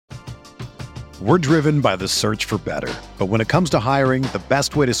We're driven by the search for better. But when it comes to hiring, the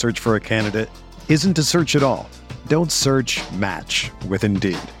best way to search for a candidate isn't to search at all. Don't search, match with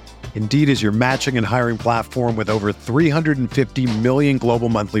Indeed. Indeed is your matching and hiring platform with over 350 million global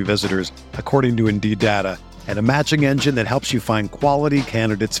monthly visitors, according to Indeed data, and a matching engine that helps you find quality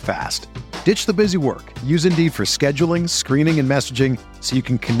candidates fast. Ditch the busy work. Use Indeed for scheduling, screening, and messaging so you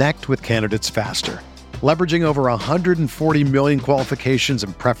can connect with candidates faster. Leveraging over 140 million qualifications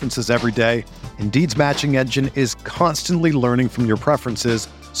and preferences every day, Indeed's matching engine is constantly learning from your preferences,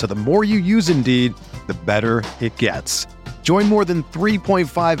 so the more you use Indeed, the better it gets. Join more than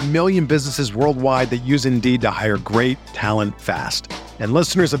 3.5 million businesses worldwide that use Indeed to hire great talent fast. And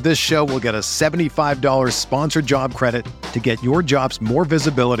listeners of this show will get a $75 sponsored job credit to get your jobs more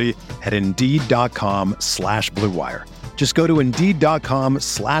visibility at Indeed.com/Blue Wire. Just go to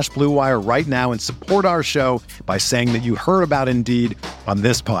Indeed.com/Blue Wire right now and support our show by saying that you heard about Indeed on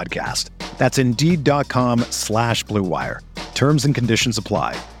this podcast. That's Indeed.com/Blue Wire. Terms and conditions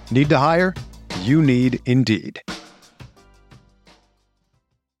apply. Need to hire? You need Indeed.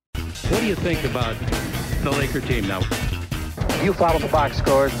 What do you think about the Laker team now? You follow the box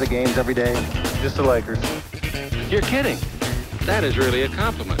scores of the games every day? Just the Lakers. You're kidding. That is really a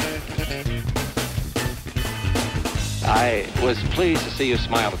compliment. I was pleased to see you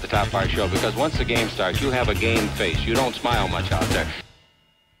smile at the top of our show because once the game starts, you have a game face. You don't smile much out there.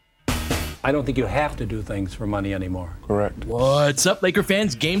 I don't think you have to do things for money anymore. Correct. What's up, Laker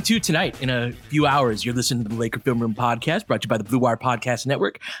fans? Game 2 tonight in a few hours. You're listening to the Laker Film Room Podcast, brought to you by the Blue Wire Podcast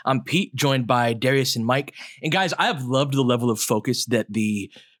Network. I'm Pete, joined by Darius and Mike. And guys, I have loved the level of focus that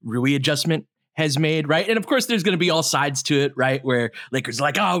the Rui adjustment has made, right? And of course, there's going to be all sides to it, right? Where Lakers are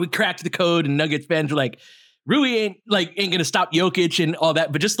like, oh, we cracked the code, and Nuggets fans are like, Rui ain't going to stop Jokic and all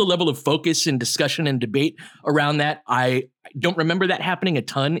that. But just the level of focus and discussion and debate around that, I don't remember that happening a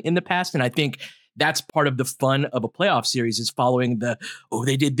ton in the past. And I think that's part of the fun of a playoff series is following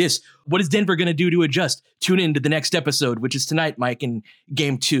they did this. What is Denver going to do to adjust? Tune into the next episode, which is tonight, Mike, in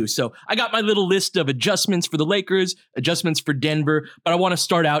game 2. So I got my little list of adjustments for the Lakers, adjustments for Denver, but I want to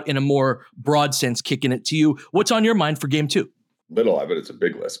start out in a more broad sense, kicking it to you. What's on your mind for game 2? Little, I bet it's a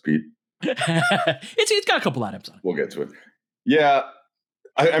big list, Pete. It's got a couple items on it. We'll get to it. Yeah.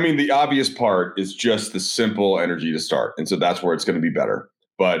 I mean, the obvious part is just the simple energy to start. And so that's where it's going to be better.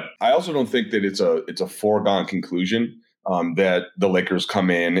 But I also don't think that it's a foregone conclusion that the Lakers come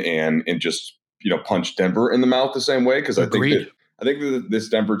in and just, punch Denver in the mouth the same way. Because I think that this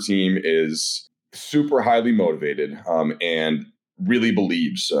Denver team is super highly motivated and really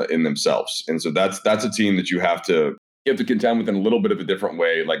believes in themselves. And so that's a team that you have to contend with in a little bit of a different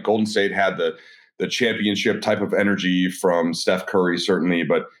way. Like Golden State had the championship type of energy from Steph Curry, certainly,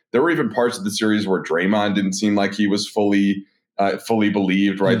 but there were even parts of the series where Draymond didn't seem like he was fully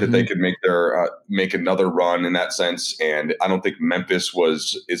believed, right? Mm-hmm. That they could make another run in that sense. And I don't think Memphis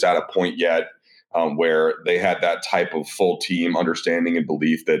is at a point yet where they had that type of full team understanding and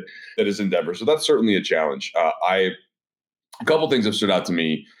belief that is in Denver. So that's certainly a challenge. A couple things have stood out to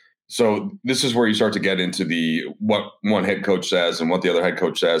me. So this is where you start to get into what one head coach says and what the other head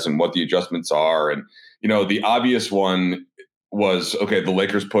coach says and what the adjustments are. And, the obvious one was, okay, the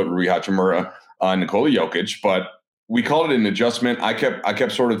Lakers put Rui Hachimura on Nikola Jokic, but we called it an adjustment. I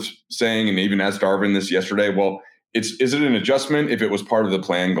kept sort of saying, and even asked Darvin this yesterday, well, is it an adjustment if it was part of the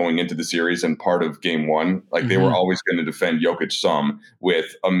plan going into the series and part of game 1? Like they were always going to defend Jokic some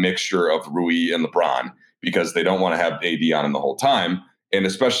with a mixture of Rui and LeBron because they don't want to have AD on him the whole time. And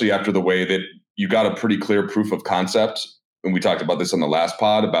especially after the way that you got a pretty clear proof of concept, and we talked about this on the last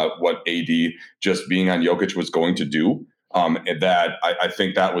pod about what AD just being on Jokic was going to do, and that I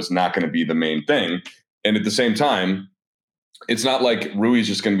think that was not going to be the main thing. And at the same time, it's not like Rui's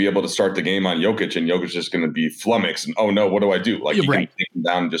just going to be able to start the game on Jokic and Jokic's just going to be flummoxed and, oh no, what do I do? Like, you can take him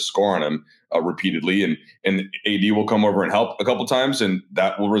down and just score on him repeatedly. And AD will come over and help a couple times, and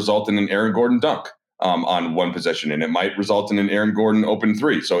that will result in an Aaron Gordon dunk on one possession. And it might result in an Aaron Gordon open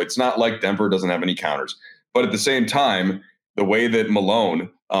 3. So it's not like Denver doesn't have any counters. But at the same time, the way that Malone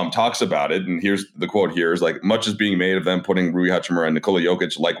talks about it, and here's the quote here, is like, much is being made of them putting Rui Hachimura and Nikola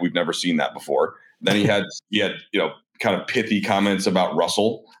Jokic like we've never seen that before. Then he had kind of pithy comments about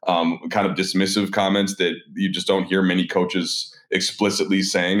Russell, kind of dismissive comments that you just don't hear many coaches explicitly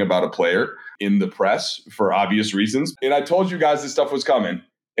saying about a player in the press for obvious reasons. And I told you guys this stuff was coming,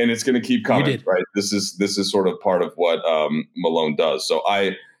 and it's going to keep coming, right? This is sort of part of what Malone does. So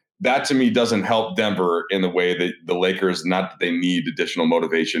that to me doesn't help Denver in the way that the Lakers, not that they need additional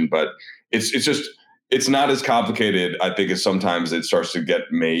motivation, but it's It's not as complicated, I think, as sometimes it starts to get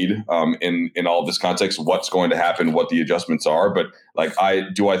made in all of this context, what's going to happen, what the adjustments are. But like,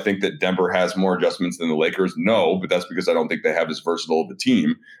 I think that Denver has more adjustments than the Lakers? No, but that's because I don't think they have as versatile of a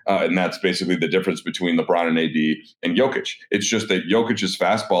team. And that's basically the difference between LeBron and AD and Jokic. It's just that Jokic's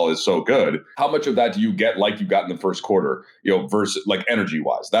fastball is so good. How much of that do you get like you got in the first quarter, versus like energy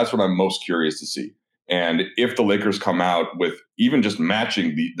wise? That's what I'm most curious to see. And if the Lakers come out with even just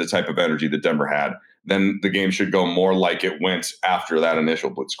matching the type of energy that Denver had, then the game should go more like it went after that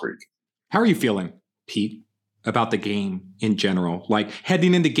initial blitzkrieg. How are you feeling, Pete, about the game in general? Like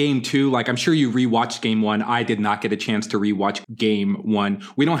heading into game 2, like I'm sure you rewatched game 1. I did not get a chance to rewatch game 1.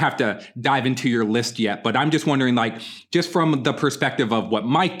 We don't have to dive into your list yet, but I'm just wondering, like, just from the perspective of what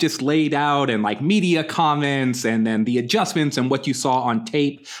Mike just laid out and like media comments and then the adjustments and what you saw on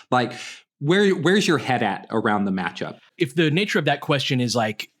tape, like where's your head at around the matchup? If the nature of that question is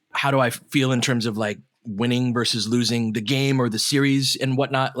like, how do I feel in terms of like winning versus losing the game or the series and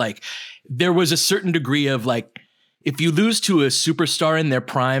whatnot? Like there was a certain degree of like, if you lose to a superstar in their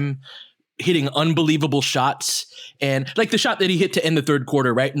prime, hitting unbelievable shots, and like the shot that he hit to end the third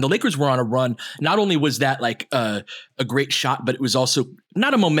quarter, right? And the Lakers were on a run. Not only was that like a great shot, but it was also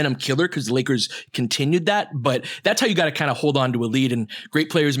not a momentum killer because the Lakers continued that, but that's how you got to kind of hold on to a lead and great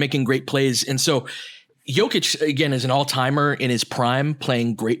players making great plays. And so Jokic, again, is an all-timer in his prime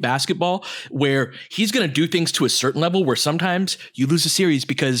playing great basketball where he's going to do things to a certain level where sometimes you lose a series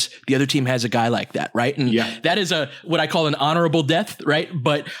because the other team has a guy like that, right? And that is what I call an honorable death, right?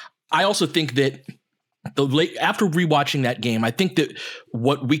 But I also think that after rewatching that game, I think that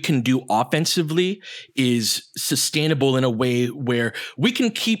what we can do offensively is sustainable in a way where we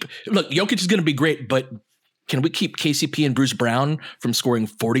can look, Jokic is going to be great, but can we keep KCP and Bruce Brown from scoring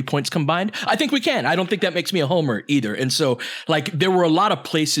 40 points combined? I think we can. I don't think that makes me a homer either. And so like there were a lot of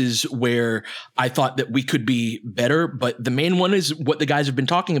places where I thought that we could be better, but the main one is what the guys have been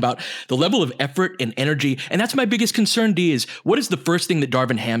talking about, the level of effort and energy. And that's my biggest concern, D, is what is the first thing that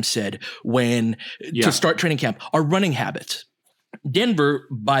Darvin Ham said to start training camp? Our running habits. Denver,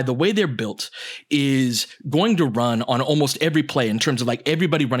 by the way they're built, is going to run on almost every play in terms of like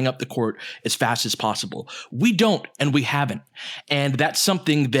everybody running up the court as fast as possible. We don't, and we haven't. And that's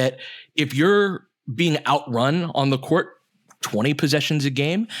something that if you're being outrun on the court 20 possessions a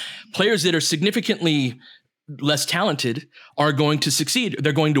game, players that are significantly less talented are going to succeed.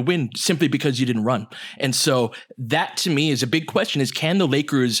 They're going to win simply because you didn't run. And so that to me is a big question is, can the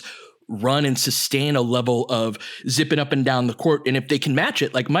Lakers run and sustain a level of zipping up and down the court? And if they can match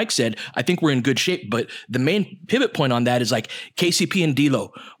it, like Mike said, I think we're in good shape. But the main pivot point on that is like KCP and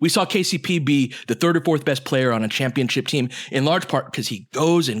D'Lo. We saw KCP be the third or fourth best player on a championship team in large part because he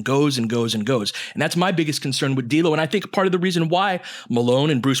goes and goes and goes and goes. And that's my biggest concern with D'Lo. And I think part of the reason why Malone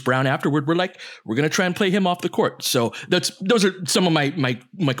and Bruce Brown afterward were like, we're going to try and play him off the court. So those are some of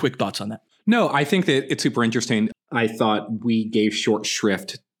my quick thoughts on that. No, I think that it's super interesting. I thought we gave short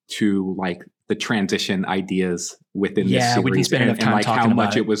shrift to like the transition ideas within this series, we didn't spend enough time and like talking how about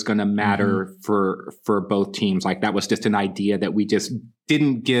much it was going to matter for both teams. Like that was just an idea that we just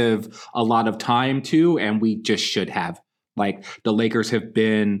didn't give a lot of time to, and we just should have. Like the Lakers have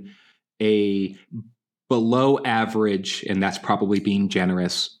been a below average, and that's probably being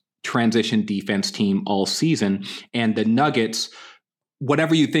generous, transition defense team all season, and the Nuggets,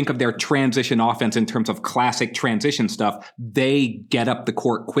 whatever you think of their transition offense in terms of classic transition stuff, they get up the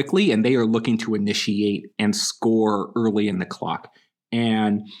court quickly and they are looking to initiate and score early in the clock.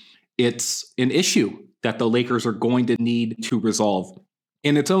 And it's an issue that the Lakers are going to need to resolve.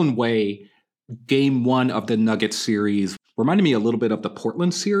 In its own way, game 1 of the Nuggets series reminded me a little bit of the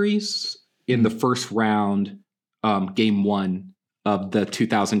Portland series in the first round, game 1 of the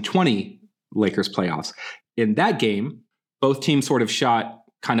 2020 Lakers playoffs. In that game, both teams sort of shot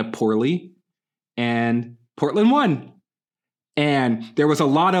kind of poorly, and Portland won. And there was a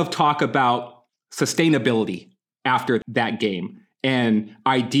lot of talk about sustainability after that game and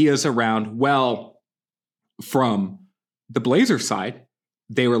ideas around, well, from the Blazers side,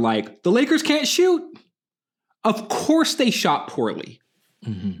 they were like, the Lakers can't shoot. Of course they shot poorly.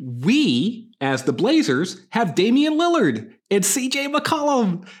 Mm-hmm. We, as the Blazers, have Damian Lillard and CJ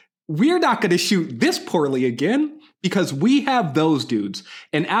McCollum. We're not going to shoot this poorly again, because we have those dudes.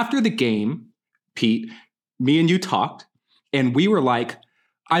 And after the game, Pete, me and you talked, and we were like,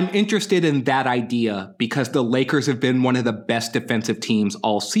 I'm interested in that idea because the Lakers have been one of the best defensive teams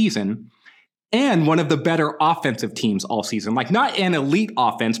all season and one of the better offensive teams all season. Like not an elite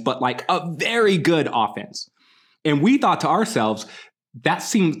offense, but like a very good offense. And we thought to ourselves,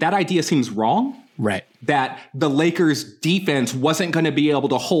 that idea seems wrong. Right. That the Lakers defense wasn't going to be able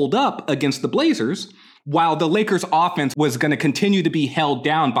to hold up against the Blazers, while the Lakers offense was going to continue to be held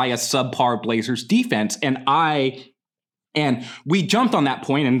down by a subpar Blazers defense. And we jumped on that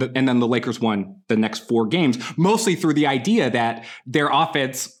point, and then the Lakers won the next 4 games, mostly through the idea that their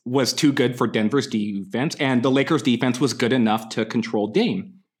offense was too good for Denver's defense, and the Lakers defense was good enough to control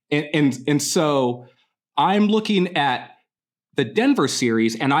Dame. And so I'm looking at the Denver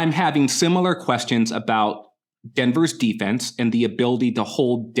series, and I'm having similar questions about Denver's defense and the ability to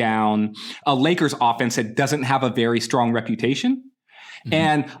hold down a Lakers offense that doesn't have a very strong reputation. Mm-hmm.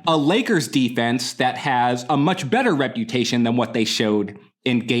 And a Lakers defense that has a much better reputation than what they showed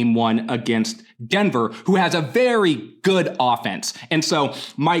in game 1 against Denver, who has a very good offense. And so,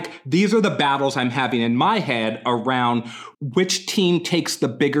 Mike, these are the battles I'm having in my head around which team takes the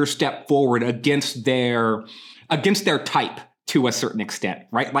bigger step forward against their type to a certain extent,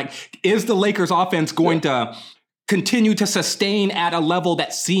 right? Like, is the Lakers offense going to continue to sustain at a level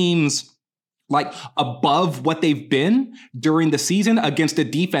that seems like above what they've been during the season against a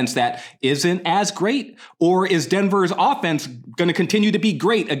defense that isn't as great? Or is Denver's offense going to continue to be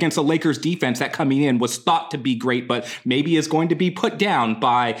great against a Lakers defense that coming in was thought to be great, but maybe is going to be put down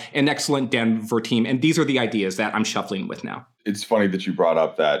by an excellent Denver team? And these are the ideas that I'm shuffling with now. It's funny that you brought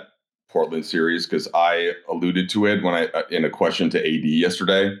up that Portland series, because I alluded to it when in a question to AD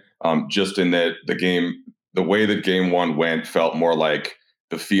yesterday, just in that the way that game 1 went felt more like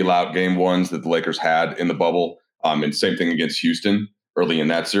the feel out game 1s that the Lakers had in the bubble. And same thing against Houston early in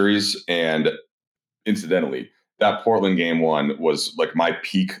that series. And incidentally, that Portland game 1 was like my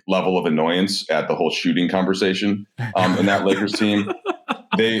peak level of annoyance at the whole shooting conversation in that Lakers team.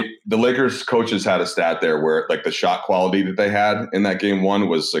 The Lakers coaches had a stat there where like the shot quality that they had in that game 1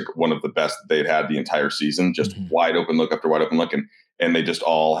 was like one of the best that they'd had the entire season, just wide open look after wide open look. And they just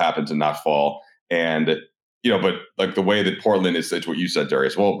all happened to not fall. And but like the way that Portland is, it's what you said,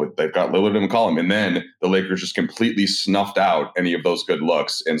 Darius. Well, but they've got Lillard and McCollum, and then the Lakers just completely snuffed out any of those good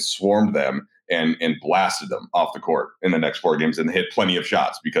looks and swarmed them and blasted them off the court in the next 4 games, and hit plenty of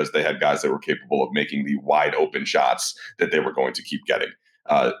shots because they had guys that were capable of making the wide open shots that they were going to keep getting.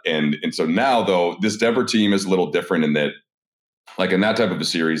 And so now, though, this Denver team is a little different in that, like in that type of a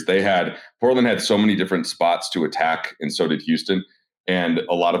series, Portland had so many different spots to attack, and so did Houston. And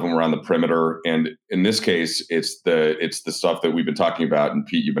a lot of them were on the perimeter. And in this case, it's the stuff that we've been talking about, and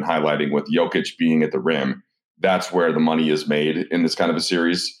Pete, you've been highlighting with Jokic being at the rim. That's where the money is made in this kind of a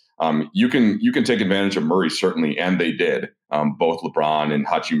series. You can take advantage of Murray, certainly, and they did. Both LeBron and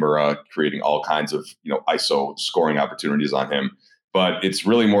Hachimura creating all kinds of ISO scoring opportunities on him. But it's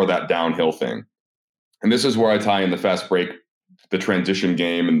really more that downhill thing. And this is where I tie in the fast break, the transition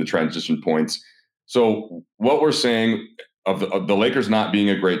game, and the transition points. So what we're saying of the Lakers not being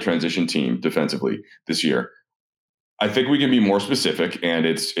a great transition team defensively this year, I think we can be more specific, and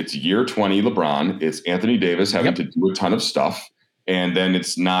it's year 20 LeBron. It's Anthony Davis having to do a ton of stuff, and then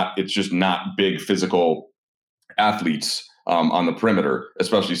it's just not big physical athletes on the perimeter,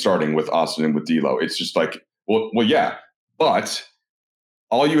 especially starting with Austin and with D'Lo. It's just like, well, yeah, but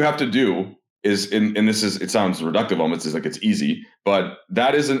all you have to do is, and it sounds reductive almost, it's like it's easy, but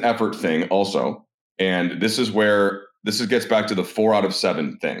that is an effort thing also, and this gets back to the 4 out of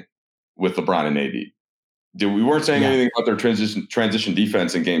 7 thing with LeBron and AD. We weren't saying anything about their transition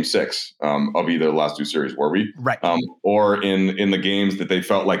defense in game 6 of either the last 2 series, were we? Right. Or in the games that they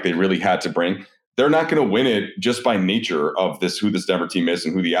felt like they really had to bring. They're not going to win it just by nature of who this Denver team is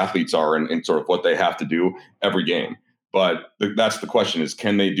and who the athletes are and sort of what they have to do every game. But that's the question: is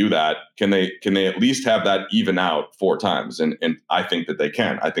can they do that? Can they at least have that even out 4 times? And I think that they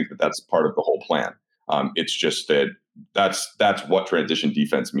can. I think that that's part of the whole plan. It's just that's what transition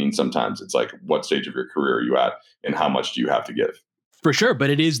defense means sometimes. It's like, what stage of your career are you at and how much do you have to give? For sure, but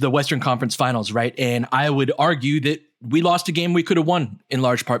it is the Western Conference Finals, right? And I would argue that we lost a game we could have won in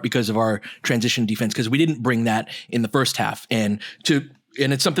large part because of our transition defense, because we didn't bring that in the first half. And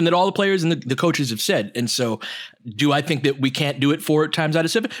it's something that all the players and the coaches have said. And so do I think that we can't do it 4 times out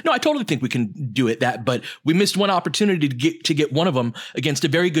of 7? No, I totally think we can do it but we missed one opportunity to get one of them against a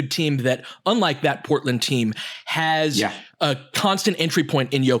very good team that, unlike that Portland team, has a constant entry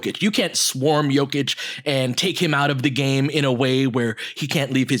point in Jokic. You can't swarm Jokic and take him out of the game in a way where he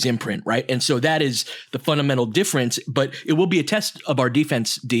can't leave his imprint, right? And so that is the fundamental difference, but it will be a test of our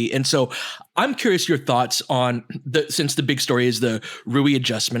defense, D. And so I'm curious your thoughts on since the big story is the Rui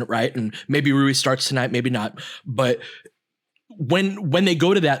adjustment, right? And maybe Rui starts tonight, maybe not. But when they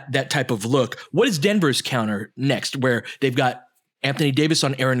go to that type of look, what is Denver's counter next, where they've got Anthony Davis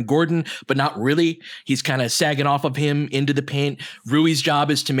on Aaron Gordon, but not really. He's kind of sagging off of him into the paint. Rui's job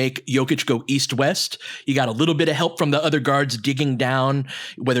is to make Jokic go east-west. You got a little bit of help from the other guards digging down,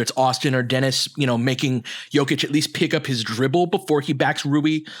 whether it's Austin or Dennis, making Jokic at least pick up his dribble before he backs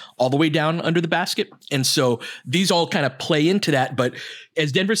Rui all the way down under the basket. And so these all kind of play into that. But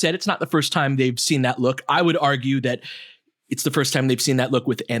as Denver said, it's not the first time they've seen that look. I would argue that it's the first time they've seen that look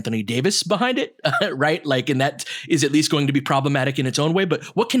with Anthony Davis behind it, right? And that is at least going to be problematic in its own way. But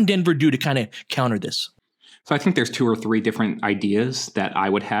what can Denver do to kind of counter this? So I think there's 2 or 3 different ideas that I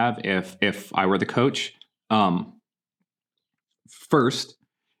would have if I were the coach. First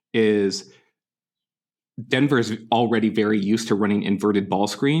is Denver's already very used to running inverted ball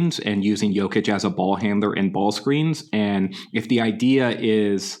screens and using Jokic as a ball handler in ball screens. And if the idea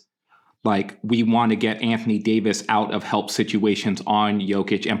is we want to get Anthony Davis out of help situations on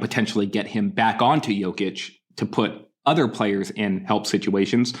Jokic and potentially get him back onto Jokic to put other players in help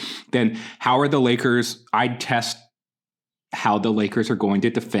situations, then how are the Lakers? I'd test how the Lakers are going to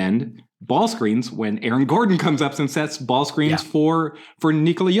defend ball screens when Aaron Gordon comes up and sets ball screens for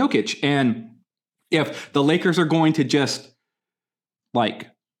Nikola Jokic. And if the Lakers are going to just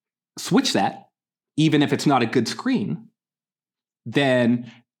switch that, even if it's not a good screen,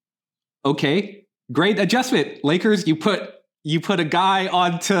 then okay, great adjustment. Lakers, you put a guy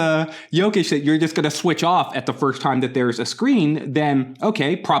onto Jokic that you're just going to switch off at the first time that there's a screen, then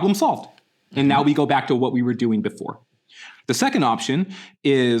okay, problem solved. And now we go back to what we were doing before. The second option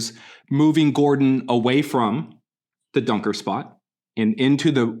is moving Gordon away from the dunker spot and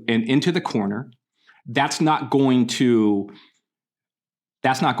into the corner. That's not going to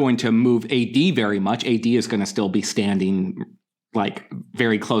move AD very much. AD is going to still be standing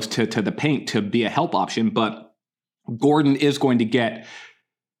very close to the paint to be a help option, but Gordon is going to get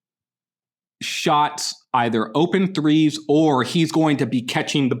shots, either open threes, or he's going to be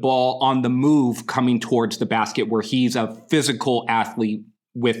catching the ball on the move coming towards the basket, where he's a physical athlete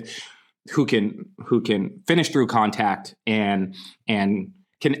who can finish through contact and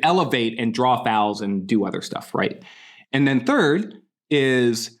can elevate and draw fouls and do other stuff, right? And then third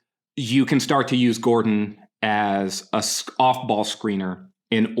is you can start to use Gordon as a off-ball screener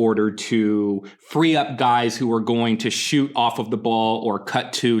in order to free up guys who are going to shoot off of the ball or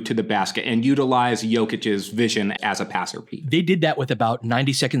cut to the basket and utilize Jokic's vision as a passer, Pete. They did that with about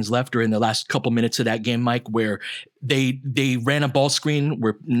 90 seconds left or in the last couple minutes of that game, Mike, where they ran a ball screen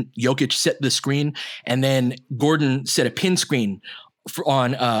where Jokic set the screen and then Gordon set a pin screen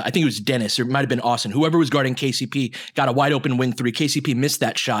on, I think it was Dennis, or it might have been Austin. Whoever was guarding KCP got a wide open wing 3. KCP missed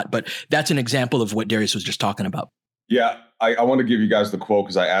that shot, but that's an example of what Darius was just talking about. Yeah, I want to give you guys the quote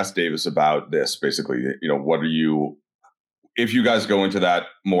because I asked Davis about this. Basically, if you guys go into that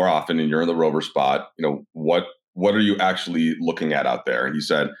more often and you're in the rover spot, what are you actually looking at out there? And he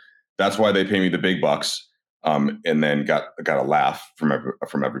said, that's why they pay me the big bucks. And then got a laugh from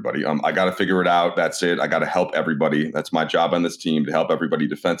everybody. I got to figure it out. That's it. I got to help everybody. That's my job on this team, to help everybody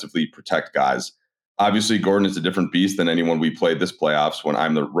defensively, protect guys. Obviously, Gordon is a different beast than anyone we played this playoffs when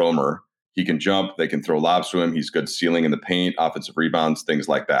I'm the roamer. He can jump. They can throw lobs to him. He's good sealing in the paint, offensive rebounds, things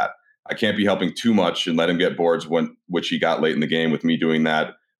like that. I can't be helping too much and let him get boards, which he got late in the game with me doing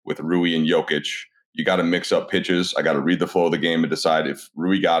that with Rui and Jokic. You got to mix up pitches. I got to read the flow of the game and decide if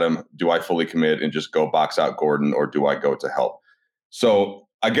Rui got him, do I fully commit and just go box out Gordon, or do I go to help? So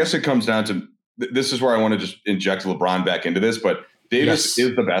I guess it comes down to, this is where I want to just inject LeBron back into this, but Davis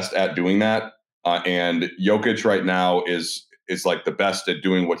is the best at doing that. And Jokic right now is the best at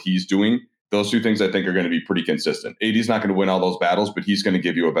doing what he's doing. Those 2 things I think are going to be pretty consistent. AD's not going to win all those battles, but he's going to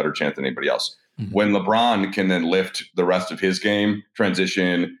give you a better chance than anybody else. Mm-hmm. When LeBron can then lift the rest of his game,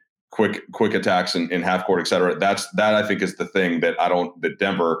 transition, quick attacks in half court, et cetera. That I think is the thing that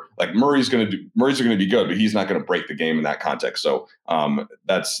Denver, Murray's going to be good, but he's not going to break the game in that context. So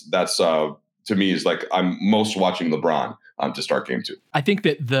that's to me is I'm most watching LeBron to start game 2. I think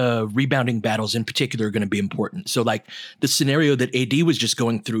that the rebounding battles in particular are going to be important. So the scenario that AD was just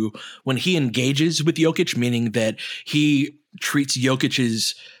going through when he engages with Jokic, meaning that he treats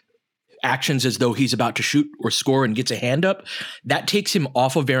Jokic's actions as though he's about to shoot or score and gets a hand up, that takes him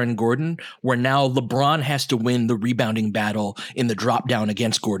off of Aaron Gordon, where now LeBron has to win the rebounding battle in the drop down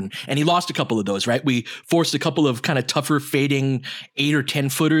against Gordon. And he lost a couple of those, right? We forced a couple of kind of tougher fading 8 or 10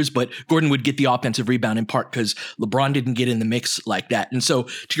 footers, but Gordon would get the offensive rebound in part because LeBron didn't get in the mix like that. And so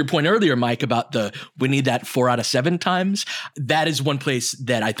to your point earlier, Mike, about we need that 4 out of 7 times, that is one place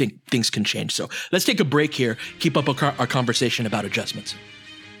that I think things can change. So let's take a break here, keep up our conversation about adjustments.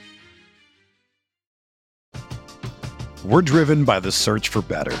 We're driven by the search for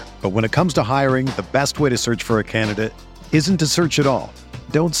better. But when it comes to hiring, the best way to search for a candidate isn't to search at all.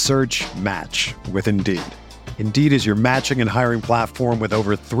 Don't search, match with Indeed. Indeed is your matching and hiring platform with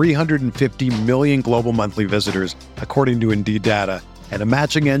over 350 million global monthly visitors, according to Indeed data, and a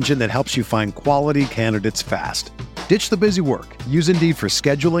matching engine that helps you find quality candidates fast. Ditch the busy work. Use Indeed for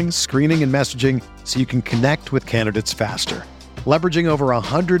scheduling, screening, and messaging so you can connect with candidates faster. Leveraging over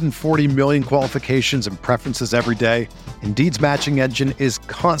 140 million qualifications and preferences every day, Indeed's matching engine is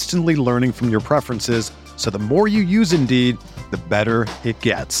constantly learning from your preferences, so the more you use Indeed, the better it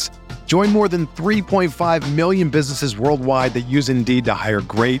gets. Join more than 3.5 million businesses worldwide that use Indeed to hire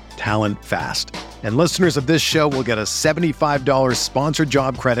great talent fast. And listeners of this show will get a $75 sponsored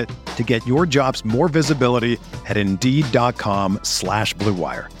job credit to get your jobs more visibility at Indeed.com/Blue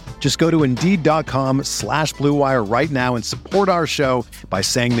Wire. Just go to Indeed.com/Blue Wire right now and support our show by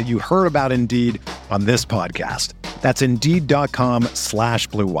saying that you heard about Indeed on this podcast. That's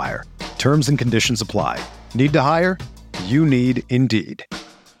Indeed.com/Blue Wire. Terms and conditions apply. Need to hire? You need Indeed.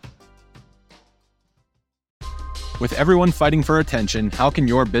 With everyone fighting for attention, how can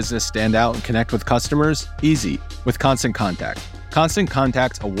your business stand out and connect with customers? Easy, with Constant Contact. Constant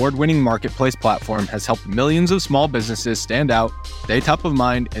Contact's award-winning marketplace platform has helped millions of small businesses stand out, stay top of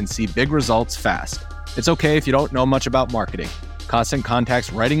mind, and see big results fast. It's okay if you don't know much about marketing. Constant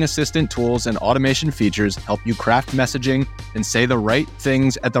Contact's writing assistant tools and automation features help you craft messaging and say the right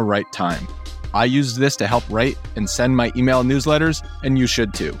things at the right time. I used this to help write and send my email newsletters, and you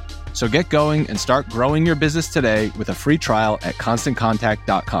should too. So get going and start growing your business today with a free trial at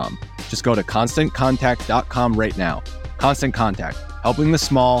ConstantContact.com. Just go to ConstantContact.com right now. Constant Contact, helping the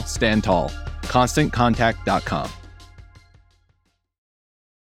small stand tall. ConstantContact.com.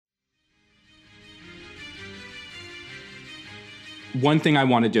 One thing I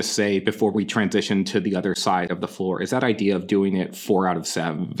want to just say before we transition to the other side of the floor is that idea of doing it 4 out of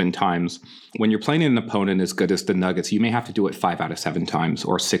 7 times. When you're playing an opponent as good as the Nuggets, you may have to do it 5 out of 7 times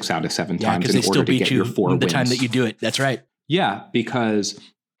or 6 out of 7 times in order to get your 4 wins. The time that you do it. That's right. Yeah, because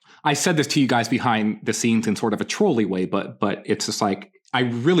I said this to you guys behind the scenes in sort of a trolley way, but it's just like, I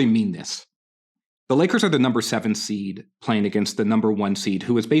really mean this. The Lakers are the number 7 seed playing against the number 1 seed,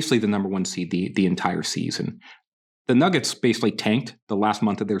 who is basically the number 1 seed the entire season. The Nuggets basically tanked the last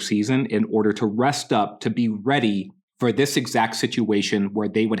month of their season in order to rest up to be ready for this exact situation where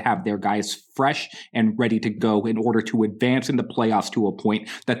they would have their guys fresh and ready to go in order to advance in the playoffs to a point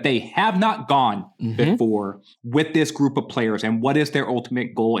that they have not gone before with this group of players. And what is their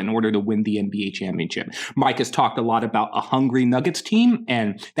ultimate goal in order to win the NBA championship? Mike has talked a lot about a hungry Nuggets team,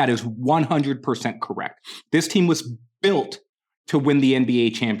 and that is 100% correct. This team was built to win the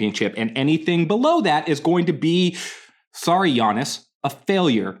NBA championship, and anything below that is going to be, sorry, Giannis, a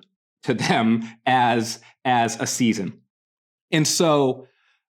failure to them as a season. And so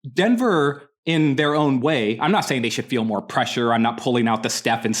Denver, in their own way, I'm not saying they should feel more pressure. I'm not pulling out the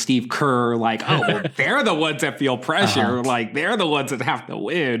Steph and Steve Kerr, like, oh, well, they're the ones that feel pressure. Like, they're the ones that have to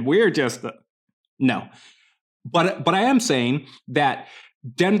win. We're just no. But I am saying that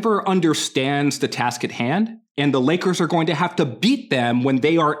Denver understands the task at hand, and the Lakers are going to have to beat them when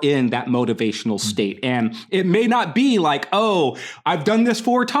they are in that motivational state. And it may not be like, oh, I've done this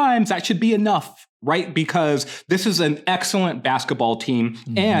 4 times, that should be enough, right? Because this is an excellent basketball team,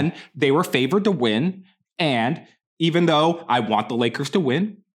 and they were favored to win. And even though I want the Lakers to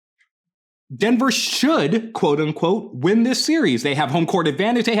win, Denver should, quote unquote, win this series. They have home court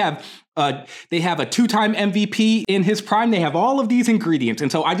advantage. They have a 2-time MVP in his prime. They have all of these ingredients.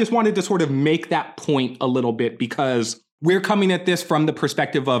 And so I just wanted to sort of make that point a little bit, because we're coming at this from the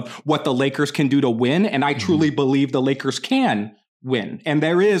perspective of what the Lakers can do to win. And I truly believe the Lakers can win. And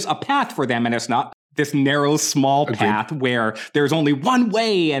there is a path for them. And it's not this narrow, small path where there's only one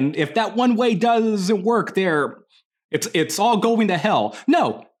way. And if that one way doesn't work, it's all going to hell.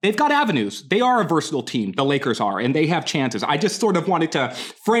 No. They've got avenues. They are a versatile team. The Lakers are, and they have chances. I just sort of wanted to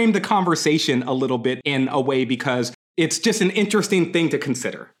frame the conversation a little bit in a way because it's just an interesting thing to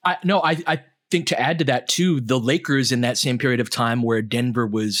consider. I think to add to that too, the Lakers in that same period of time where Denver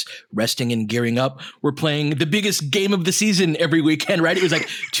was resting and gearing up were playing the biggest game of the season every weekend, right? It was like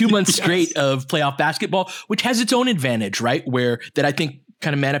 2 months straight of playoff basketball, which has its own advantage, right? Where that I think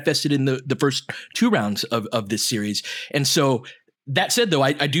kind of manifested in the first 2 rounds of this series. And so that said, though,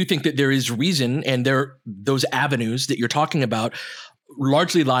 I do think that there is reason, and those avenues that you're talking about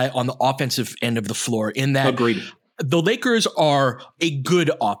largely lie on the offensive end of the floor. In that, agreed, the Lakers are a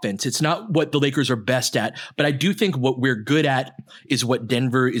good offense. It's not what the Lakers are best at, but I do think what we're good at is what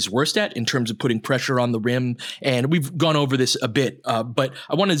Denver is worst at in terms of putting pressure on the rim. And we've gone over this a bit, but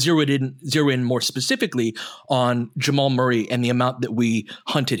I want to zero in more specifically on Jamal Murray and the amount that we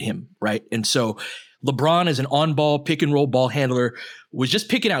hunted him, right? And so LeBron as an on-ball pick and roll ball handler was just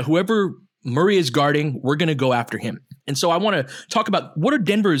picking out whoever Murray is guarding, we're going to go after him. And so I want to talk about what are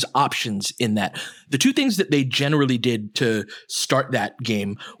Denver's options in that. The two things that they generally did to start that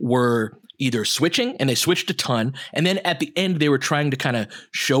game were either switching, and they switched a ton, and then at the end they were trying to kind of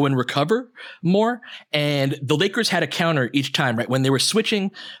show and recover more. And the Lakers had a counter each time, right? When they were switching,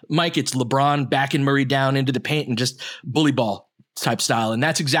 Mike, it's LeBron backing Murray down into the paint and just bully ball type style. And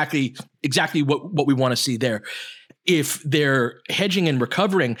that's exactly what we want to see there. If they're hedging and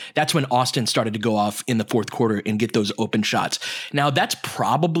recovering, that's when Austin started to go off in the fourth quarter and get those open shots. Now, that's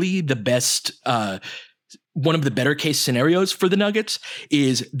probably the best, one of the better case scenarios for the Nuggets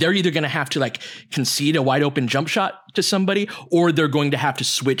is they're either going to have to like concede a wide open jump shot to somebody, or they're going to have to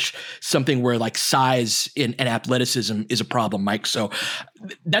switch something where like size and athleticism is a problem, Mike. So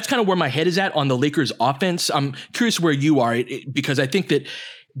that's kind of where my head is at on the Lakers offense. I'm curious where you are, because I think that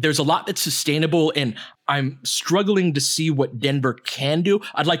there's a lot that's sustainable, and I'm struggling to see what Denver can do.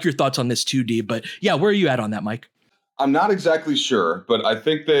 I'd like your thoughts on this too, D. But yeah, where are you at on that, Mike? I'm not exactly sure, but I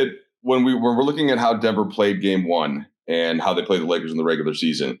think that when we're looking at how Denver played game one and how they played the Lakers in the regular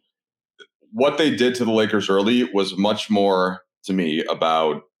season, what they did to the Lakers early was much more, to me,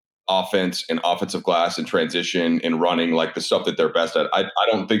 about offense and offensive glass and transition and running, like the stuff that they're best at. I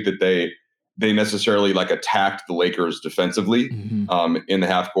don't think that they necessarily like attacked the Lakers defensively in the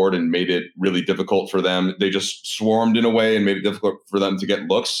half court and made it really difficult for them. They just swarmed in a way and made it difficult for them to get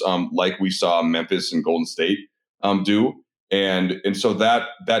looks, like we saw Memphis and Golden State do. And so that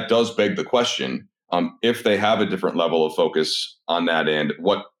does beg the question, if they have a different level of focus on that end,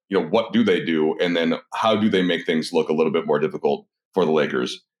 what do they do? And then how do they make things look a little bit more difficult for the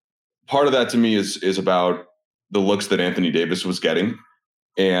Lakers? Part of that to me is about the looks that Anthony Davis was getting.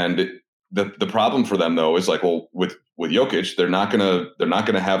 And the problem for them though is like, well, with Jokic, they're not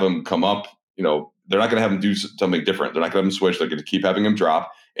gonna have him come up, they're not gonna have him do something different. They're not gonna have him switch. They're gonna keep having him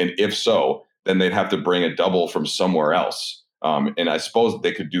drop. And if so, then they'd have to bring a double from somewhere else. And I suppose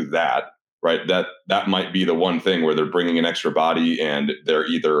they could do that, right? That might be the one thing where they're bringing an extra body, and they're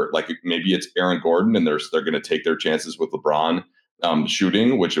either like, maybe it's Aaron Gordon and they're going to take their chances with LeBron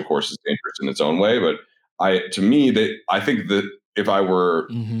shooting, which of course is dangerous in its own way. But I think that if I were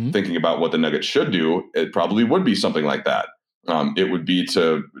thinking about what the Nuggets should do, it probably would be something like that. It would be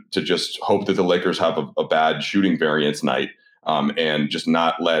to just hope that the Lakers have a bad shooting variance night, and just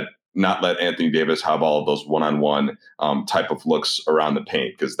not let Anthony Davis have all of those one-on-one type of looks around the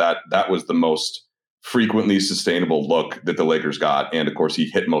paint, because that was the most frequently sustainable look that the Lakers got. And of course, he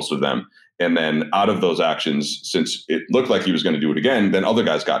hit most of them. And then out of those actions, since it looked like he was going to do it again, then other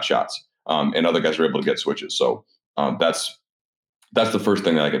guys got shots, and other guys were able to get switches. So that's the first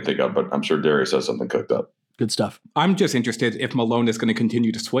thing that I can think of. But I'm sure Darius has something cooked up. Good stuff. I'm just interested if Malone is going to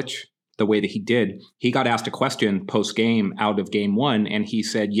continue to switch the way that he did. He got asked a question post-game out of game one, and he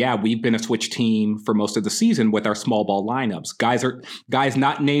said, yeah, we've been a switch team for most of the season with our small ball lineups. Guys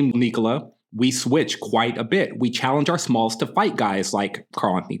not named Nikola, we switch quite a bit. We challenge our smalls to fight guys like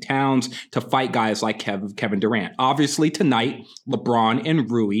Karl-Anthony Towns, to fight guys like Kevin Durant. Obviously tonight, LeBron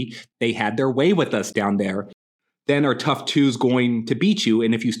and Rui, they had their way with us down there. Then our tough two's going to beat you.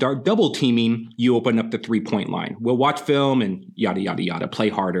 And if you start double teaming, you open up the 3-point line. We'll watch film and yada, yada, yada, play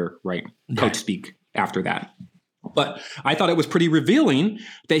harder, right? Coach speak after that. But I thought it was pretty revealing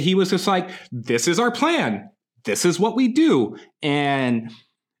that he was just like, this is our plan. This is what we do. And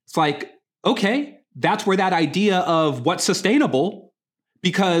it's like, okay, that's where that idea of what's sustainable,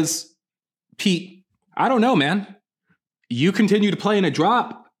 because Pete, I don't know, man. You continue to play in a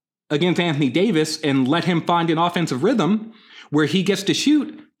drop against Anthony Davis and let him find an offensive rhythm where he gets to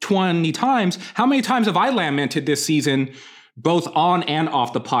shoot 20 times. How many times have I lamented this season, both on and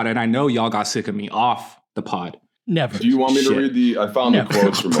off the pod? And I know y'all got sick of me off the pod. Never. Do you want me to read I found the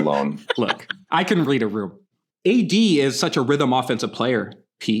quotes from Malone. Look, I can read a room. AD is such a rhythm offensive player,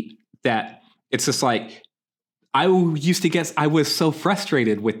 Pete, that it's just like, I was so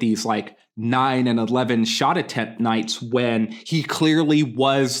frustrated with these like 9 and 11 shot attempt nights when he clearly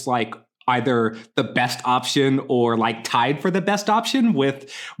was like either the best option or like tied for the best option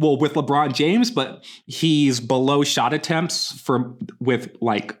with LeBron James, but he's below shot attempts with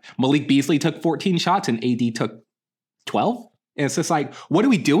like Malik Beasley took 14 shots and AD took 12. And it's just like, what are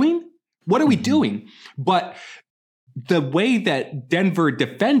we doing? What are we doing? But the way that Denver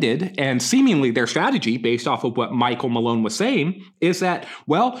defended and seemingly their strategy based off of what Michael Malone was saying is that,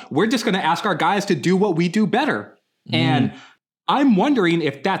 well, we're just going to ask our guys to do what we do better. And I'm wondering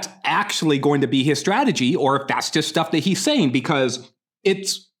if that's actually going to be his strategy or if that's just stuff that he's saying, because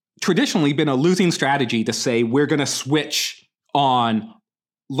it's traditionally been a losing strategy to say we're going to switch on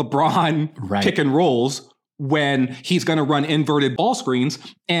LeBron pick and rolls when he's going to run inverted ball screens.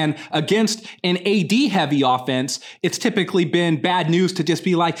 And against an AD heavy offense, it's typically been bad news to just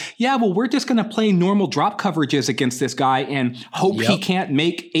be like, yeah, well, we're just going to play normal drop coverages against this guy and hope he can't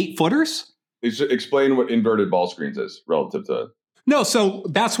make 8-footers. Explain what inverted ball screens is relative to. No, so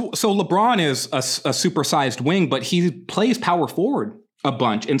LeBron is a supersized wing, but he plays power forward a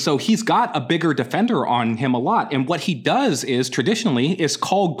bunch. And so he's got a bigger defender on him a lot. And what he does is traditionally is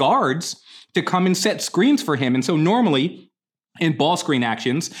call guards to come and set screens for him. And so normally in ball screen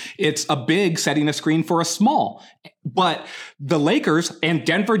actions, it's a big setting a screen for a small. But the Lakers, and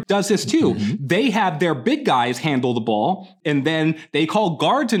Denver does this too, they have their big guys handle the ball, and then they call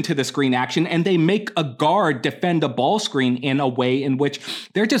guards into the screen action, and they make a guard defend a ball screen in a way in which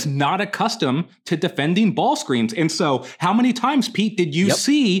they're just not accustomed to defending ball screens. And so how many times, Pete, did you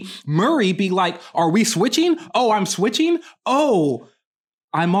see Murray be like, are we switching? Oh, I'm switching? Oh,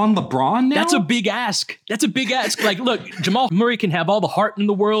 I'm on LeBron now? That's a big ask. Like, look, Jamal Murray can have all the heart in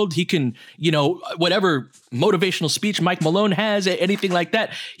the world. He can, whatever motivational speech Mike Malone has, anything like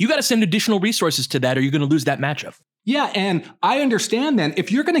that. You got to send additional resources to that or you're going to lose that matchup. Yeah, and I understand then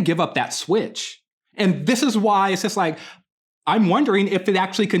if you're going to give up that switch, and this is why it's just like, I'm wondering if it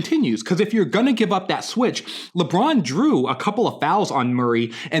actually continues. Because if you're going to give up that switch, LeBron drew a couple of fouls on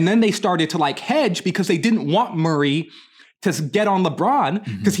Murray, and then they started to hedge because they didn't want Murray to get on LeBron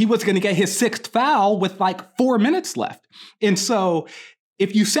because he was going to get his 6th foul with 4 minutes left. And so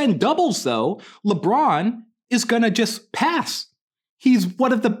if you send doubles, though, LeBron is going to just pass. He's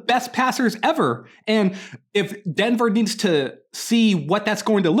one of the best passers ever. And if Denver needs to see what that's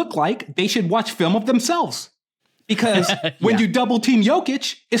going to look like, they should watch film of themselves. Because when you double team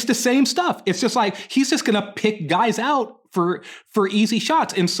Jokic, it's the same stuff. It's just he's just going to pick guys out for easy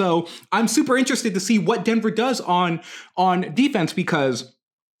shots. And so I'm super interested to see what Denver does on defense, because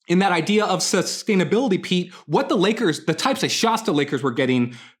in that idea of sustainability, Pete, what the types of shots the Lakers were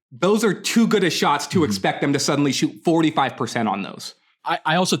getting, those are too good of shots to expect them to suddenly shoot 45% on those.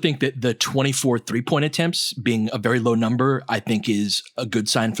 I also think that the 24 3-point attempts being a very low number, I think is a good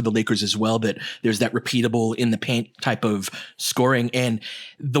sign for the Lakers as well, that there's that repeatable in the paint type of scoring. And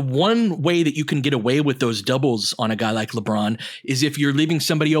the one way that you can get away with those doubles on a guy like LeBron is if you're leaving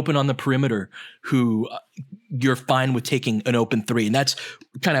somebody open on the perimeter who you're fine with taking an open 3. And that's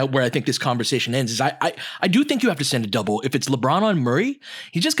kind of where I think this conversation ends. Is I do think you have to send a double. If it's LeBron on Murray,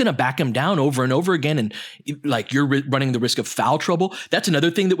 he's just going to back him down over and over again. And you're running the risk of foul trouble. That's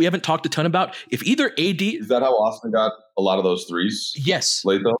another thing that we haven't talked a ton about. If either AD... Is that how Austin got a lot of those threes? Yes.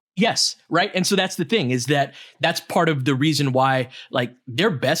 Late though? Yes. Right. And so that's the thing, is that's part of the reason why their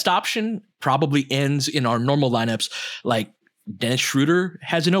best option probably ends in our normal lineups. Dennis Schroeder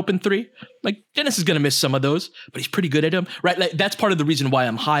has an open 3. Dennis is going to miss some of those, but he's pretty good at them, right? That's part of the reason why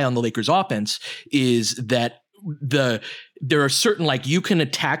I'm high on the Lakers offense, is that there are certain, you can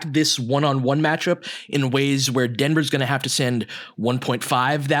attack this one-on-one matchup in ways where Denver's going to have to send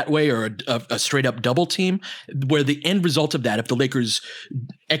 1.5 that way, or a straight up double team, where the end result of that, if the Lakers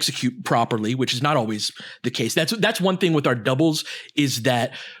execute properly, which is not always the case, that's one thing with our doubles, is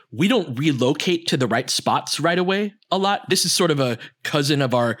that we don't relocate to the right spots right away a lot. This is sort of a cousin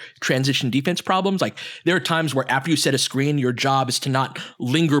of our transition defense problems. There are times where after you set a screen, your job is to not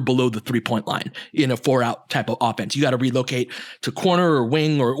linger below the 3-point line in a 4-out type of offense. You got to relocate to corner or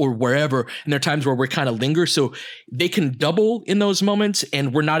wing or wherever. And there are times where we're kind of linger. So they can double in those moments,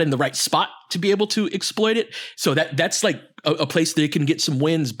 and we're not in the right spot to be able to exploit it. So that's a place they can get some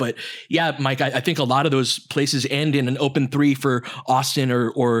wins. But yeah, Mike, I think a lot of those places end in an open 3 for Austin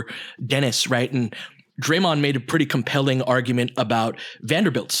or Dennis, right? And Draymond made a pretty compelling argument about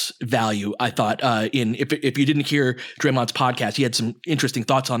Vanderbilt's value, I thought. If you didn't hear Draymond's podcast, he had some interesting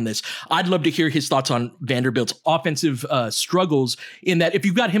thoughts on this. I'd love to hear his thoughts on Vanderbilt's offensive struggles, in that if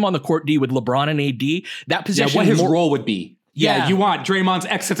you've got him on the court D with LeBron and AD, that possession... what his role would be. Yeah, you want Draymond's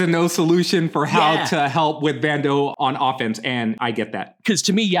X's and O's solution for how to help with Vando on offense, and I get that. Because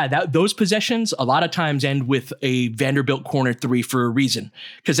to me, those possessions a lot of times end with a Vanderbilt corner 3 for a reason,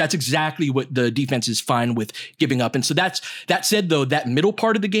 because that's exactly what the defense is fine with giving up. And so that said, though, that middle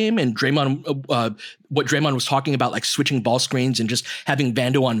part of the game, and Draymond, what Draymond was talking about, switching ball screens and just having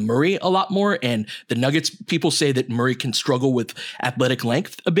Vando on Murray a lot more, and the Nuggets, people say that Murray can struggle with athletic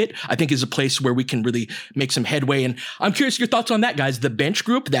length a bit, I think is a place where we can really make some headway. And I'm curious your thoughts on that, guys. The bench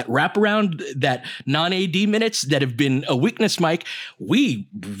group, that wraparound, that non-AD minutes that have been a weakness, Mike, we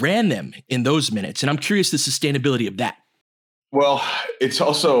ran them in those minutes. And I'm curious the sustainability of that. Well, it's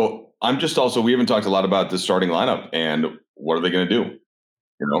also, we haven't talked a lot about the starting lineup and what are they going to do?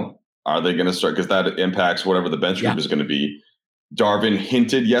 Are they going to start? Because that impacts whatever the bench group is going to be. Darvin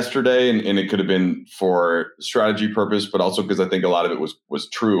hinted yesterday, and it could have been for strategy purpose, but also because I think a lot of it was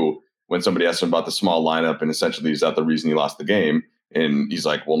true when somebody asked him about the small lineup, and essentially is that the reason he lost the game? And he's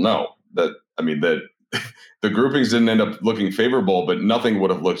like, well, no, the groupings didn't end up looking favorable, but nothing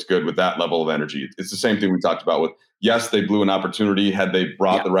would have looked good with that level of energy. It's the same thing we talked about with, yes, they blew an opportunity. Had they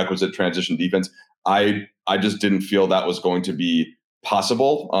brought the requisite transition defense, I just didn't feel that was going to be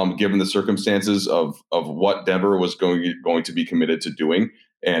possible, given the circumstances of what Denver was going to be committed to doing,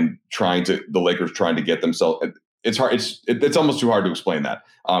 and the Lakers trying to get themselves. It's hard. It's almost too hard to explain that,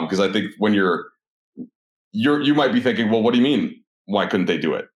 because I think when you might be thinking, well, what do you mean? Why couldn't they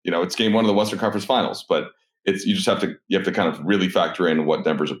do it? It's game 1 of the Western Conference Finals, but you have to kind of really factor in what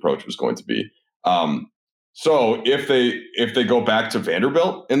Denver's approach was going to be. So if they go back to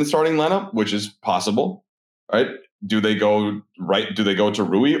Vanderbilt in the starting lineup, which is possible, right? Do they go to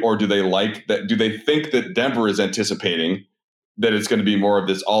Rui, or do they like that? Do they think that Denver is anticipating that it's going to be more of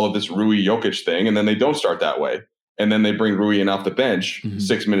all of this Rui Jokic thing, and then they don't start that way, and then they bring Rui in off the bench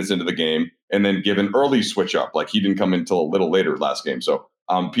 6 minutes into the game, and then give an early switch up, like he didn't come in until a little later last game. So,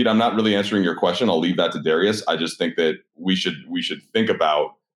 Pete, I'm not really answering your question. I'll leave that to Darius. I just think that we should think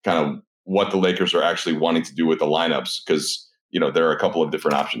about kind of what the Lakers are actually wanting to do with the lineups, because there are a couple of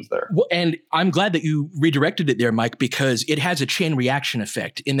different options there. Well, and I'm glad that you redirected it there, Mike, because it has a chain reaction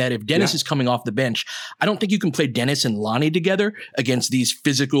effect in that if Dennis is coming off the bench, I don't think you can play Dennis and Lonnie together against these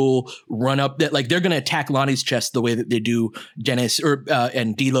physical run up that, like, they're going to attack Lonnie's chest the way that they do Dennis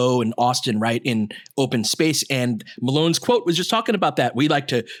and D'Lo and Austin, right, in open space. And Malone's quote was just talking about that. We like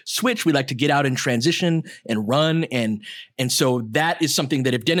to switch. We like to get out in transition and run. And so that is something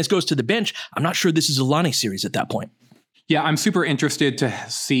that if Dennis goes to the bench, I'm not sure this is a Lonnie series at that point. Yeah, I'm super interested to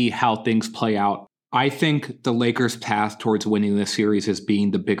see how things play out. I think the Lakers' path towards winning this series is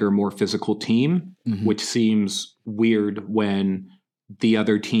being the bigger, more physical team, which seems weird when the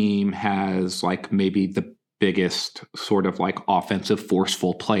other team has like maybe the biggest sort of like offensive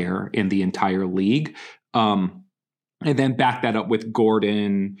forceful player in the entire league. And then back that up with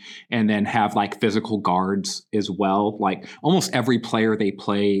Gordon, and then have like physical guards as well. Like almost every player they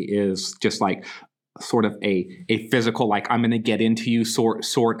play is just like sort of a physical, like I'm going to get into you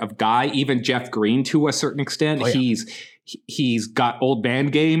sort of guy. Even Jeff Green, to a certain extent, he's got old man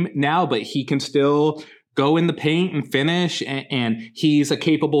game now, but he can still go in the paint and finish, and he's a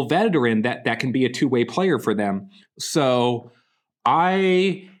capable veteran that can be a two-way player for them. So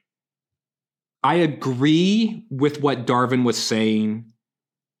I agree with what Darvin was saying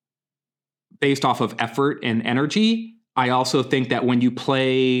based off of effort and energy. I also think that when you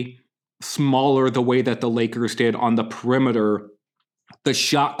play smaller the way that the Lakers did on the perimeter, the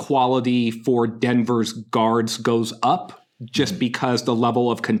shot quality for Denver's guards goes up just because the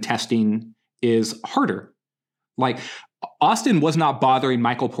level of contesting is harder. Like Austin was not bothering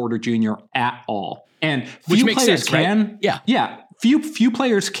Michael Porter Jr. at all. And few players can. Right? Yeah. Few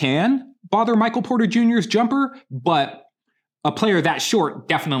players can bother Michael Porter Jr.'s jumper, but a player that short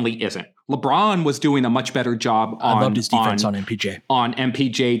definitely isn't. LeBron was doing a much better job I loved his defense on MPJ. On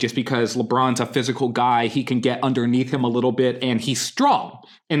MPJ, just because LeBron's a physical guy. He can get underneath him a little bit, and he's strong.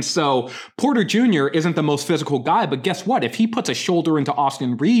 And so Porter Jr. isn't the most physical guy, but guess what? If he puts a shoulder into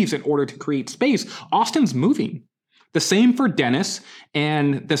Austin Reeves in order to create space, Austin's moving. The same for Dennis,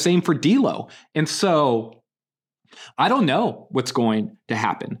 and the same for D'Lo. And so I don't know what's going to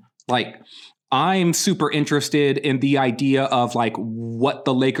happen. Like, I'm super interested in the idea of like what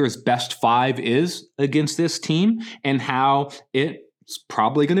the Lakers' best five is against this team, and how it's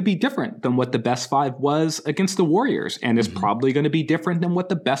probably going to be different than what the best five was against the Warriors, and it's probably going to be different than what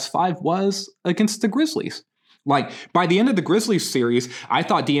the best five was against the Grizzlies. Like, by the end of the Grizzlies series, I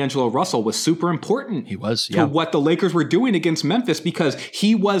thought D'Angelo Russell was super important. He was, to what the Lakers were doing against Memphis, because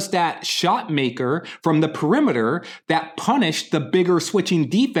he was that shot maker from the perimeter that punished the bigger switching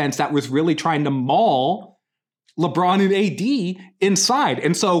defense that was really trying to maul LeBron and AD inside.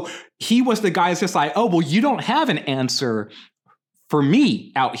 And so he was the guy that's just like, oh, well, you don't have an answer for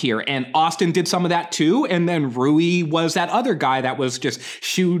me out here. And Austin did some of that too. And then Rui was that other guy that was just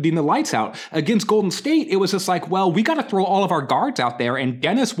shooting the lights out. Against Golden State, it was just like, well, we got to throw all of our guards out there. And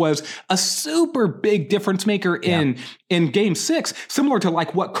Dennis was a super big difference maker in Game 6, similar to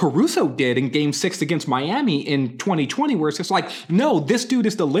like what Caruso did in Game 6 against Miami in 2020, where it's just like, no, this dude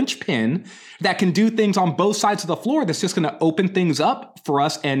is the linchpin that can do things on both sides of the floor that's just going to open things up for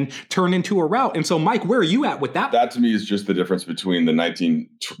us and turn into a route. And so, Mike, where are you at with that? That to me is just the difference between the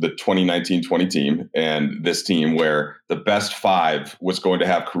 2019-20 team and this team, where the best five was going to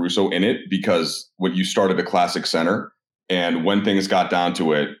have Caruso in it, because when you started a classic center, and when things got down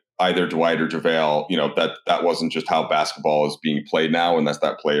to it, either Dwight or JaVale, that wasn't just how basketball is being played now, unless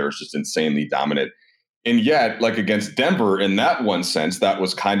that player is just insanely dominant. And yet, like against Denver, in that one sense, that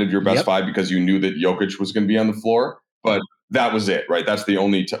was kind of your best five because you knew that Jokic was going to be on the floor. But that was it, right? That's the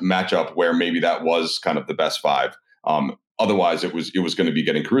only matchup where maybe that was kind of the best five. Otherwise, it was going to be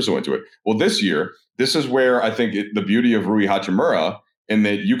getting Caruso into it. Well, this year, this is where I think the beauty of Rui Hachimura, in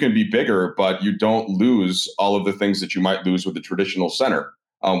that you can be bigger, but you don't lose all of the things that you might lose with the traditional center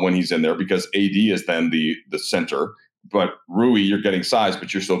when he's in there, because AD is then the center. But Rui, you're getting size,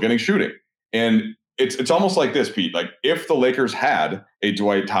 but you're still getting shooting. And it's almost like this, Pete. Like if the Lakers had a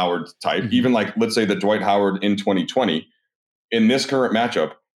Dwight Howard type, even like let's say the Dwight Howard in 2020, in this current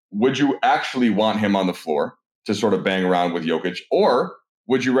matchup, would you actually want him on the floor to sort of bang around with Jokic? Or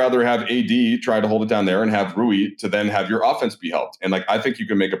would you rather have AD try to hold it down there and have Rui to then have your offense be helped? And like I think you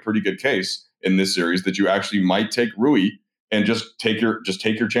can make a pretty good case in this series that you actually might take Rui and just take your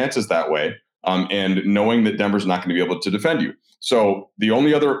chances that way. And knowing that Denver's not going to be able to defend you. So the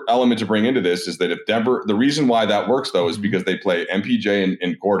only other element to bring into this is that if Denver, the reason why that works though is because they play MPJ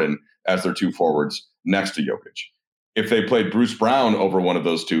and Gordon as their two forwards next to Jokic. If they played Bruce Brown over one of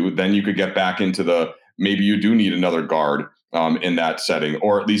those two, then you could get back into maybe you do need another guard in that setting,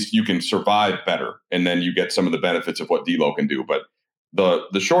 or at least you can survive better. And then you get some of the benefits of what D'Lo can do. But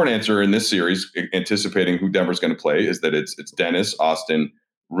the short answer in this series, anticipating who Denver's going to play, is that it's Dennis, Austin,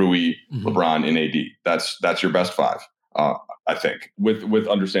 Rui, LeBron, and AD. That's your best five, I think, with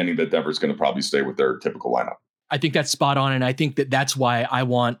understanding that Denver's going to probably stay with their typical lineup. I think that's spot on, and I think that's why I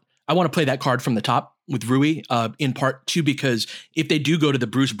want to play that card from the top with Rui, in part too, because if they do go to the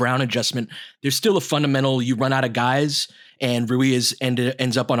Bruce Brown adjustment, there's still a fundamental, you run out of guys, and Rui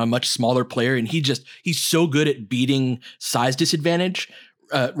ends up on a much smaller player, and he's so good at beating size disadvantage.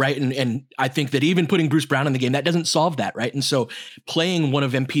 Right. And I think that even putting Bruce Brown in the game, that doesn't solve that. Right. And so playing one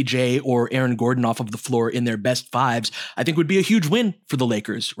of MPJ or Aaron Gordon off of the floor in their best fives, I think would be a huge win for the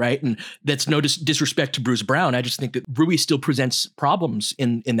Lakers. Right. And that's no disrespect to Bruce Brown. I just think that Rui still presents problems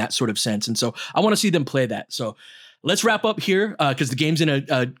in that sort of sense. And so I want to see them play that. So let's wrap up here because the game's in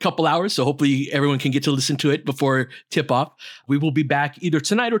a couple hours. So hopefully everyone can get to listen to it before tip off. We will be back either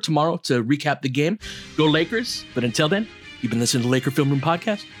tonight or tomorrow to recap the game. Go Lakers. But until then, you've been listening to the Laker Film Room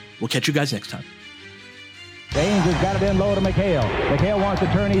Podcast. We'll catch you guys next time. James has got it in low to McHale. McHale wants to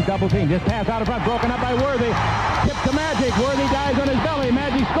turn. He's double teamed. Just pass out in front. Broken up by Worthy. Tip to Magic. Worthy dies on his belly.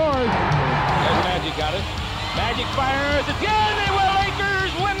 Magic scores. There's Magic, got it. Magic fires again. The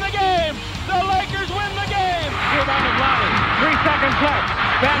Lakers win the game. The Lakers win the game. Rebound of Lonnie. 3 seconds left.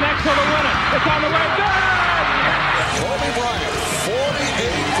 Van Exel to win it. It's on the way. Good. Kobe Bryant,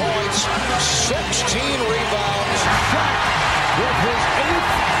 48 points, 16 rebounds. Shaq with his 8th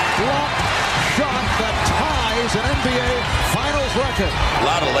block shot that ties an NBA Finals record. A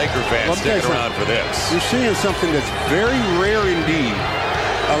lot of Laker fans sticking around for this. You're seeing something that's very rare indeed.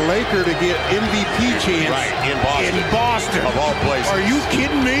 A Laker to get MVP chance in Boston. Of all places. Are you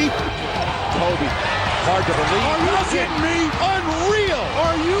kidding me? Kobe, hard to believe. Are you kidding me? Unreal.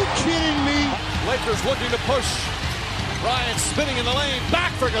 Are you kidding me? Lakers looking to push. Bryant spinning in the lane,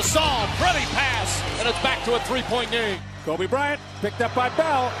 back for Gasol, pretty pass, and it's back to a 3-point game. Kobe Bryant picked up by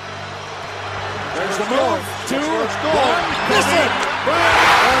Bell. There's the move. 2, 1. Miss it. Bryant.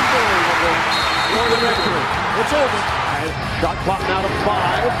 Unbelievable. For the victory. It's over. Shot clock now to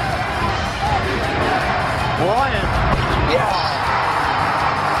 5. Bryant. Yes.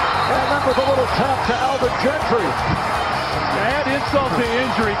 And that was a little tap to Alvin Gentry. Add insult to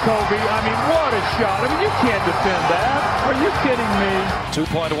injury, Kobe. I mean, what a shot. I mean, you can't defend that. Are you kidding me?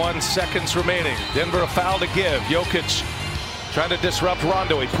 2.1 seconds remaining. Denver a foul to give. Jokic trying to disrupt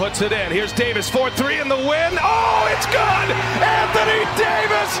Rondo. He puts it in. Here's Davis, 4-3 in the win. Oh, it's good! Anthony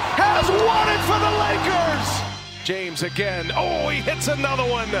Davis has won it for the Lakers! James again. Oh, he hits another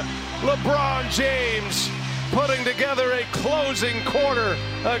one. LeBron James putting together a closing quarter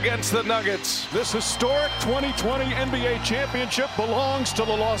against the Nuggets. This historic 2020 NBA championship belongs to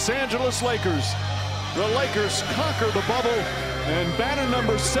the Los Angeles Lakers. The Lakers conquer the bubble, and banner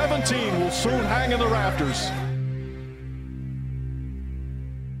number 17 will soon hang in the rafters.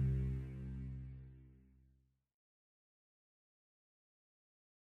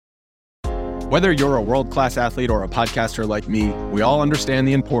 Whether you're a world-class athlete or a podcaster like me, we all understand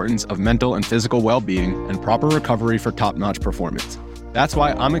the importance of mental and physical well-being and proper recovery for top-notch performance. That's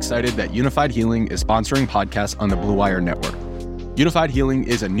why I'm excited that Unified Healing is sponsoring podcasts on the Blue Wire Network. Unified Healing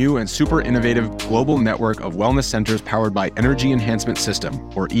is a new and super innovative global network of wellness centers powered by Energy Enhancement System,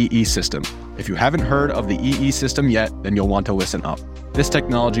 or EE System. If you haven't heard of the EE System yet, then you'll want to listen up. This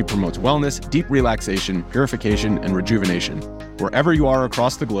technology promotes wellness, deep relaxation, purification, and rejuvenation. Wherever you are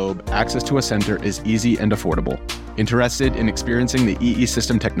across the globe, access to a center is easy and affordable. Interested in experiencing the EE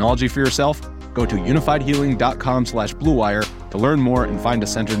System technology for yourself? Go to unifiedhealing.com/bluewire to learn more and find a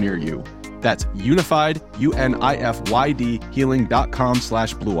center near you. That's unified, UNIFYD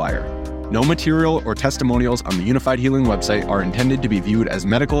healing.com/bluewire. No material or testimonials on the Unified Healing website are intended to be viewed as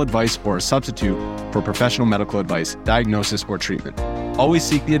medical advice or a substitute for professional medical advice, diagnosis, or treatment. Always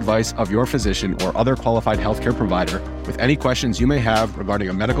seek the advice of your physician or other qualified healthcare provider with any questions you may have regarding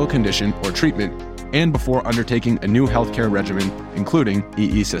a medical condition or treatment and before undertaking a new healthcare regimen, including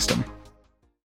EE System.